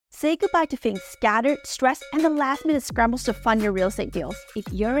Say goodbye to feeling scattered, stressed, and the last-minute scrambles to fund your real estate deals.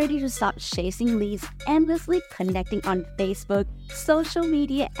 If you're ready to stop chasing leads, endlessly connecting on Facebook, social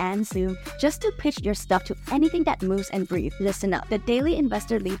media, and Zoom just to pitch your stuff to anything that moves and breathes, listen up. The Daily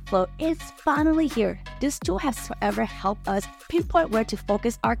Investor Lead Flow is finally here. This tool has forever helped us pinpoint where to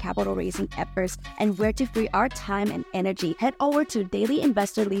focus our capital raising efforts and where to free our time and energy. Head over to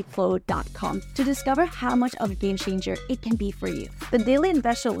dailyinvestorleadflow.com to discover how much of a game changer it can be for you. The Daily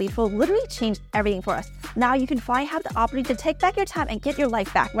Investor Lead Flow literally changed everything for us. Now you can finally have the opportunity to take back your time and get your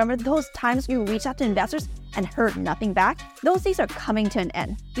life back. Remember those times you reached out to investors and heard nothing back? Those days are coming to an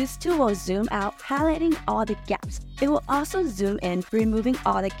end. This tool will zoom out, highlighting all the gaps. It will also zoom in, removing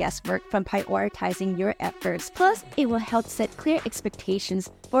all the guesswork from prioritizing your efforts. Plus, it will help set clear expectations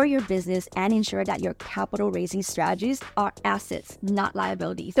for your business and ensure that your capital raising strategies are assets, not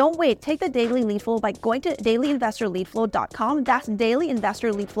liabilities. Don't wait. Take the Daily Lead Flow by going to dailyinvestorleadflow.com. That's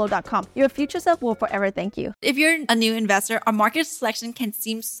dailyinvestorleadflow.com. Your future self will forever thank you. If you're a new investor, our market selection can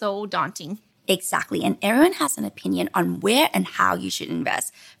seem so daunting. Exactly. And everyone has an opinion on where and how you should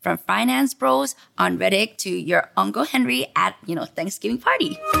invest. From finance bros on Reddit to your Uncle Henry at, Thanksgiving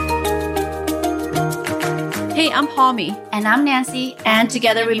party. Hey, I'm Palmy. And I'm Nancy. And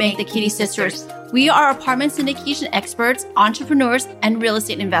together we make the Kitty Sisters. We are apartment syndication experts, entrepreneurs, and real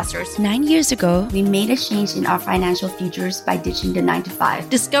estate investors. 9 years ago, we made a change in our financial futures by ditching the 9-to-5.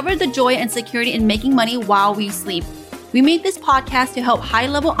 Discover the joy and security in making money while we sleep. We made this podcast to help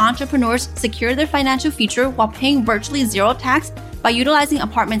high-level entrepreneurs secure their financial future while paying virtually zero tax by utilizing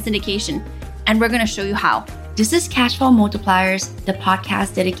apartment syndication. And we're going to show you how. This is Cashflow Multipliers, the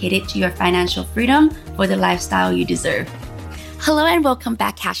podcast dedicated to your financial freedom for the lifestyle you deserve. Hello and welcome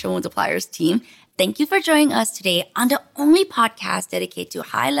back, Cashflow Multipliers team. Thank you for joining us today on the only podcast dedicated to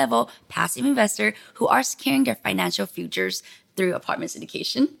high-level passive investor who are securing their financial futures through apartment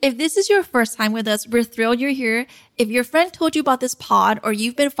syndication. If this is your first time with us, we're thrilled you're here. If your friend told you about this pod or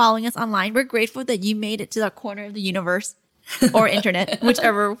you've been following us online, we're grateful that you made it to the corner of the universe or internet,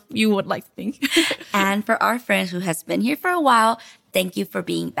 whichever you would like to think. And for our friends who has been here for a while, thank you for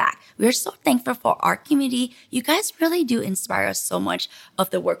being back. We're so thankful for our community. You guys really do inspire us so much of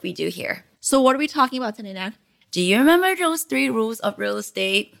the work we do here. So what are we talking about today, Nan? Do you remember those 3 rules of real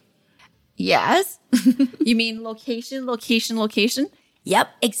estate? Yes. You mean location, location, location? Yep,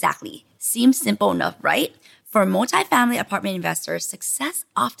 exactly. Seems simple enough, right? For multifamily apartment investors, success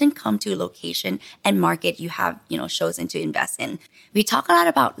often comes to location and market you have, chosen to invest in. We talk a lot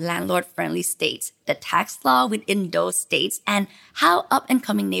about landlord-friendly states, the tax law within those states, and how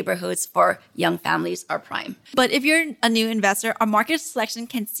up-and-coming neighborhoods for young families are prime. But if you're a new investor, our market selection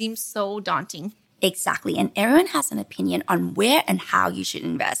can seem so daunting. Exactly. And everyone has an opinion on where and how you should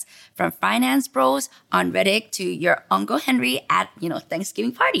invest. From finance bros on Reddit to your Uncle Henry at,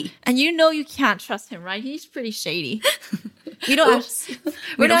 Thanksgiving party. And you can't trust him, right? He's pretty shady. We don't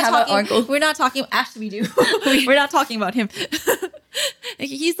have an uncle. We're not talking. Actually, we do. We're not talking about him.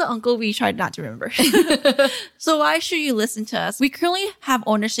 He's the uncle we tried not to remember. So why should you listen to us? We currently have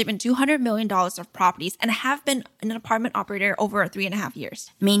ownership in $200 million of properties and have been an apartment operator over 3.5 years.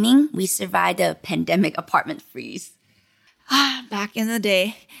 Meaning we survived the pandemic apartment freeze. Back in the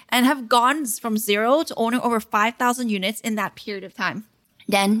day. And have gone from zero to owning over 5,000 units in that period of time.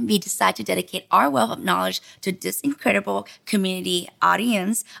 Then we decide to dedicate our wealth of knowledge to this incredible community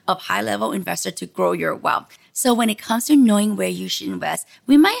audience of high-level investors to grow your wealth. So when it comes to knowing where you should invest,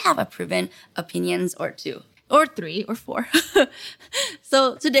 we might have a proven opinions or 2. Or 3 or 4.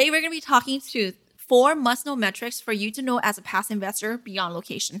 So today we're going to be talking to 4 must-know metrics for you to know as a passive investor beyond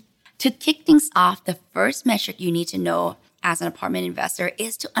location. To kick things off, the first metric you need to know as an apartment investor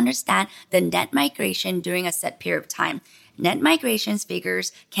is to understand the net migration during a set period of time. Net migrations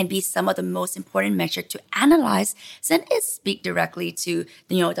figures can be some of the most important metric to analyze since it speaks directly to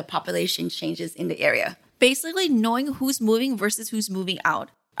the population changes in the area. Basically, knowing who's moving versus who's moving out.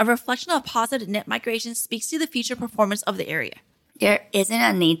 A reflection of positive net migration speaks to the future performance of the area. There isn't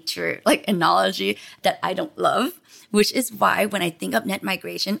a nature analogy that I don't love, which is why when I think of net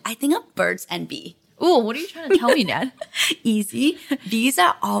migration, I think of birds and bees. Ooh, what are you trying to tell me, Ned? Easy. Bees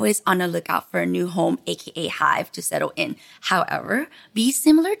are always on the lookout for a new home, aka hive, to settle in. However, bees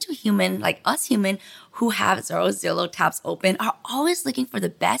similar to us human, who have Zillow tabs open, are always looking for the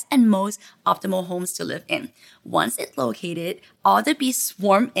best and most optimal homes to live in. Once it's located, all the bees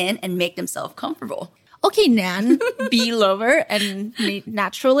swarm in and make themselves comfortable. Okay, Nan, bee lover and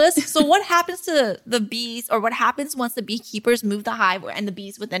naturalist. So what happens to the bees, or what happens once the beekeepers move the hive and the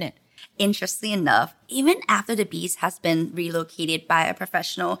bees within it? Interestingly enough, even after the bees has been relocated by a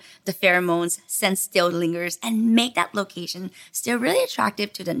professional, the pheromones scent still lingers and make that location still really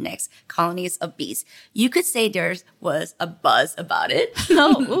attractive to the next colonies of bees. You could say there was a buzz about it.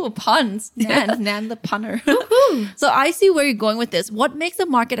 Oh, ooh, puns. Nan the punner. So I see where you're going with this. What makes a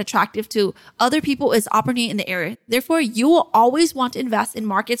market attractive to other people is opportunity in the area. Therefore, you will always want to invest in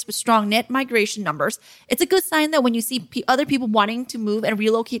markets with strong net migration numbers. It's a good sign that when you see other people wanting to move and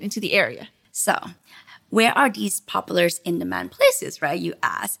relocate into the area. So, where are these popular in-demand places, right? You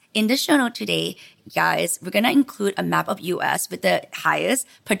ask. In the show note today, guys, we're going to include a map of US with the highest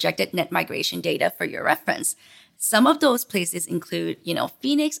projected net migration data for your reference. Some of those places include,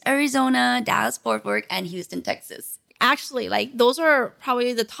 Phoenix, Arizona, Dallas, Fort Worth, and Houston, Texas. Actually, those are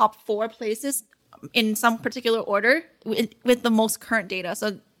probably the top 4 places in some particular order with the most current data.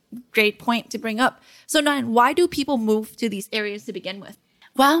 So great point to bring up. So Nan, why do people move to these areas to begin with?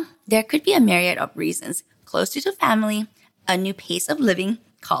 Well, there could be a myriad of reasons. Close to the family, a new pace of living,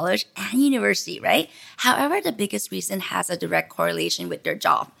 college, and university, right? However, the biggest reason has a direct correlation with their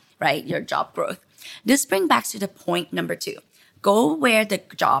job, right? Your job growth. This brings back to the point number 2. Go where the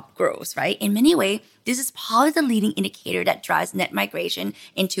job grows, right? In many ways, this is probably the leading indicator that drives net migration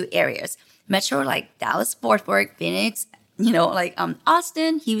into areas. Metro like Dallas, Fort Worth, Phoenix,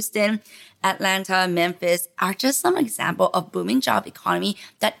 Austin, Houston, Atlanta, Memphis are just some example of booming job economy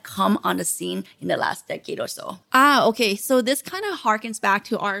that come on the scene in the last decade or so. Okay. So this kind of harkens back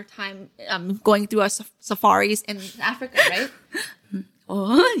to our time going through our safaris in Africa, right?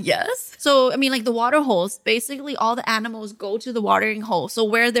 Oh, yes. So, the water holes, basically all the animals go to the watering hole. So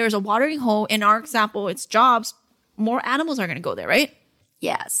where there's a watering hole, in our example, it's jobs, more animals are going to go there, right?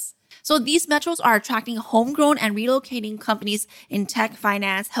 Yes. So these metros are attracting homegrown and relocating companies in tech,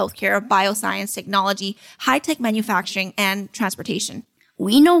 finance, healthcare, bioscience, technology, high-tech manufacturing, and transportation.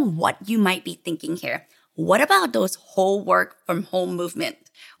 We know what you might be thinking here. What about those whole work from home movement?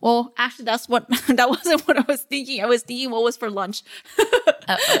 Well, actually, that wasn't what I was thinking. I was thinking what was for lunch.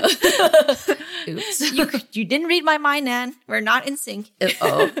 Oops. You didn't read my mind, Nan. We're not in sync.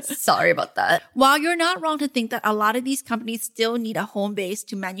 Sorry about that. While you're not wrong to think that a lot of these companies still need a home base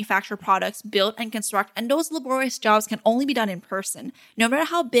to manufacture products, build and construct, and those laborious jobs can only be done in person, no matter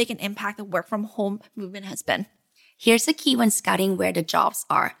how big an impact the work from home movement has been. Here's the key when scouting where the jobs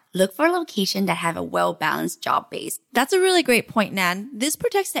are. Look for a location that have a well-balanced job base. That's a really great point, Nan. This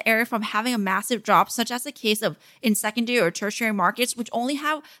protects the area from having a massive drop, such as the case of in secondary or tertiary markets, which only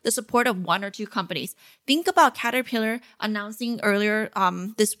have the support of 1 or 2 companies. Think about Caterpillar announcing earlier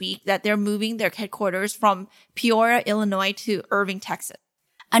this week that they're moving their headquarters from Peoria, Illinois to Irving, Texas.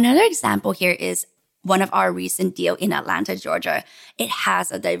 Another example here is one of our recent deal in Atlanta, Georgia. It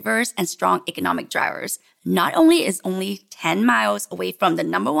has a diverse and strong economic drivers. Not only is only 10 miles away from the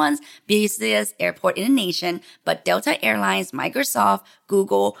number 1 busiest airport in the nation, but Delta Airlines, Microsoft,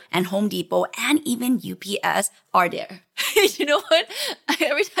 Google, and Home Depot, and even UPS are there. You know what?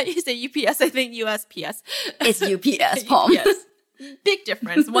 Every time you say UPS, I think USPS. It's UPS, Palm. Yes. Big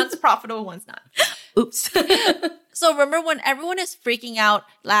difference. One's profitable, one's not. Oops. So remember when everyone is freaking out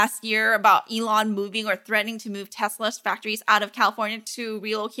last year about Elon moving or threatening to move Tesla's factories out of California to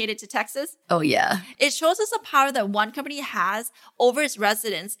relocate it to Texas? Oh, yeah. It shows us the power that one company has over its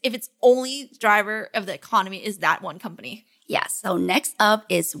residents if its only driver of the economy is that one company. Yeah, so next up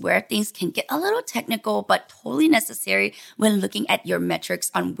is where things can get a little technical, but totally necessary when looking at your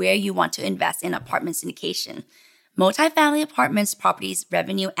metrics on where you want to invest in apartment syndication. Multifamily apartments properties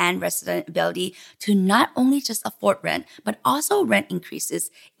revenue and resident ability to not only just afford rent, but also rent increases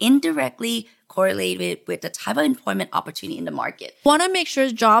indirectly correlated with the type of employment opportunity in the market. Want to make sure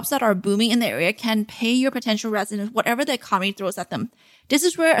jobs that are booming in the area can pay your potential residents whatever the economy throws at them. This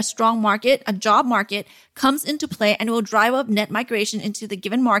is where a strong market, a job market, comes into play and will drive up net migration into the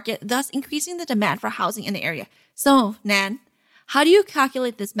given market, thus increasing the demand for housing in the area. So, Nan, how do you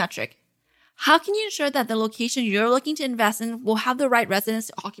calculate this metric? How can you ensure that the location you're looking to invest in will have the right residents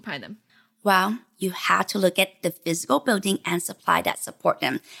to occupy them? Well, you have to look at the physical building and supply that support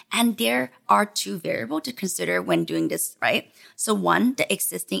them. And there are 2 variables to consider when doing this, right? So 1, the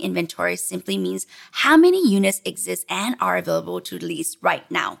existing inventory simply means how many units exist and are available to lease right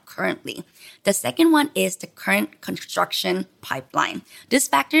now, currently. The second one is the current construction pipeline. This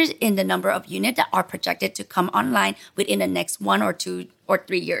factors in the number of units that are projected to come online within the next 1 or 2 or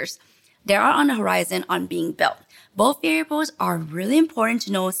 3 years. They are on the horizon on being built. Both variables are really important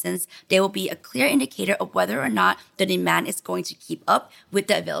to know since they will be a clear indicator of whether or not the demand is going to keep up with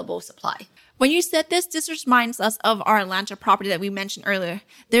the available supply. When you said this reminds us of our Atlanta property that we mentioned earlier.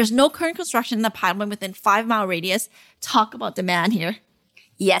 There's no current construction in the pipeline within 5-mile radius. Talk about demand here.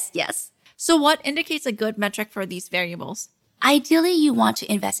 Yes. So what indicates a good metric for these variables? Ideally, you want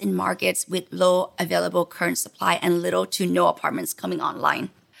to invest in markets with low available current supply and little to no apartments coming online.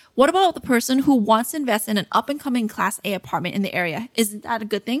 What about the person who wants to invest in an up-and-coming Class A apartment in the area? Isn't that a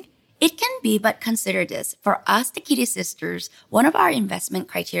good thing? It can be, but consider this. For us, the Kitty Sisters, one of our investment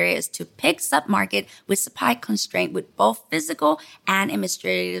criteria is to pick submarket with supply constraint with both physical and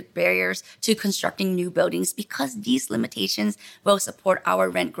administrative barriers to constructing new buildings because these limitations will support our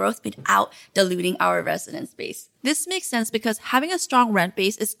rent growth without diluting our residence base. This makes sense because having a strong rent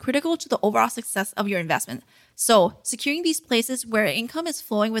base is critical to the overall success of your investment. So, securing these places where income is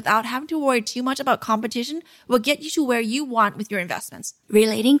flowing without having to worry too much about competition will get you to where you want with your investments.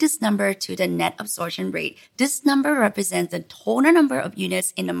 Relating this number to the net absorption rate, this number represents the total number of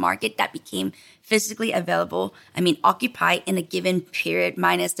units in the market that became physically occupied in a given period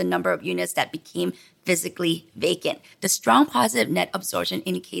minus the number of units that became physically vacant. The strong positive net absorption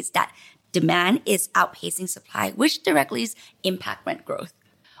indicates that demand is outpacing supply, which directly impacts rent growth.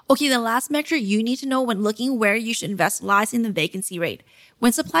 Okay, the last metric you need to know when looking where you should invest lies in the vacancy rate.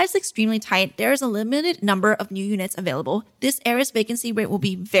 When supply is extremely tight, there is a limited number of new units available. This area's vacancy rate will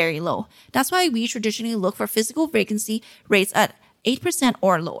be very low. That's why we traditionally look for physical vacancy rates at 8%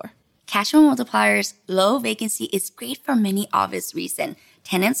 or lower. Cash flow multipliers, low vacancy is great for many obvious reasons.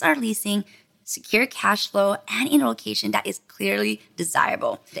 Tenants are leasing, secure cash flow, and in a location that is clearly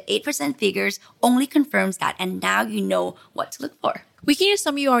desirable. The 8% figures only confirms that, and now you know what to look for. We can hear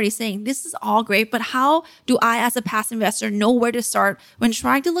some of you already saying, this is all great, but how do I as a passive investor know where to start when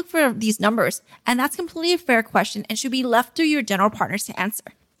trying to look for these numbers? And that's completely a fair question and should be left to your general partners to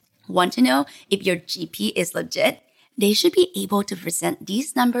answer. Want to know if your GP is legit? They should be able to present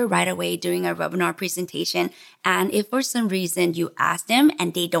these numbers right away during a webinar presentation. And if for some reason you ask them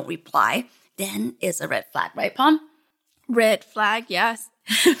and they don't reply, then it's a red flag, right, Pom? Red flag, yes.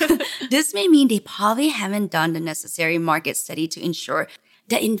 This may mean they probably haven't done the necessary market study to ensure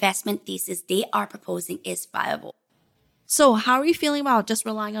the investment thesis they are proposing is viable. So how are you feeling about just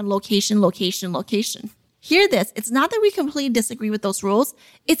relying on location? Hear this. It's not that we completely disagree with those rules.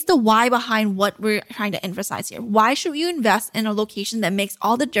 It's the why behind what we're trying to emphasize here. Why should you invest in a location that makes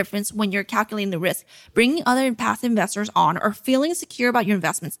all the difference when you're calculating the risk, bringing other passive investors on, or feeling secure about your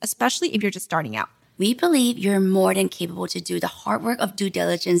investments, especially if you're just starting out? We believe you're more than capable to do the hard work of due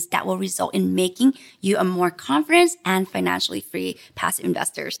diligence that will result in making you a more confident and financially free passive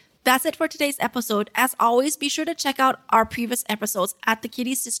investors. That's it for today's episode. As always, be sure to check out our previous episodes at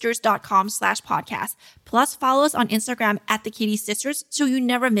thekittysisters.com/podcast. Plus, follow us on Instagram at thekittysisters so you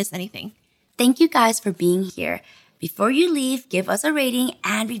never miss anything. Thank you guys for being here. Before you leave, give us a rating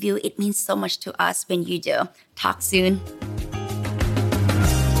and review. It means so much to us when you do. Talk soon.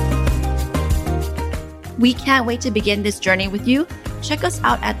 We can't wait to begin this journey with you. Check us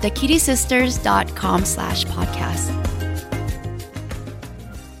out at thekittysisters.com/podcast.